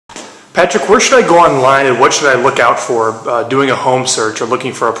Patrick, where should I go online and what should I look out for doing a home search or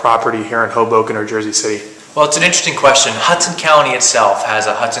looking for a property here in Hoboken or Jersey City? Well, it's an interesting question. Hudson County itself has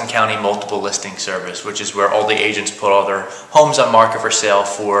a Hudson County multiple listing service, which is where all the agents put all their homes on market for sale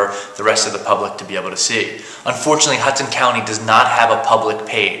for the rest of the public to be able to see. Unfortunately, Hudson County does not have a public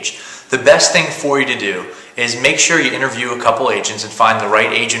page. The best thing for you to do is make sure you interview a couple agents and find the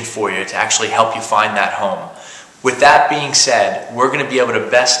right agent for you to actually help you find that home. With that being said, we're going to be able to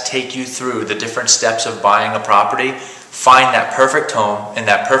best take you through the different steps of buying a property, find that perfect home in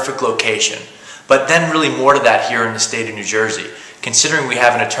that perfect location. But then really more to that here in the state of New Jersey. Considering we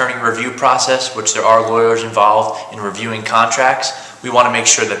have an attorney review process, which there are lawyers involved in reviewing contracts, we want to make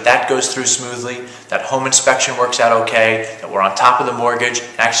sure that that goes through smoothly, that home inspection works out okay, that we're on top of the mortgage,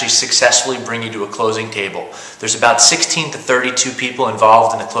 and actually successfully bring you to a closing table. There's about 16 to 32 people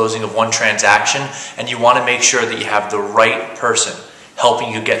involved in the closing of one transaction, and you want to make sure that you have the right person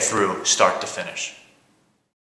helping you get through start to finish.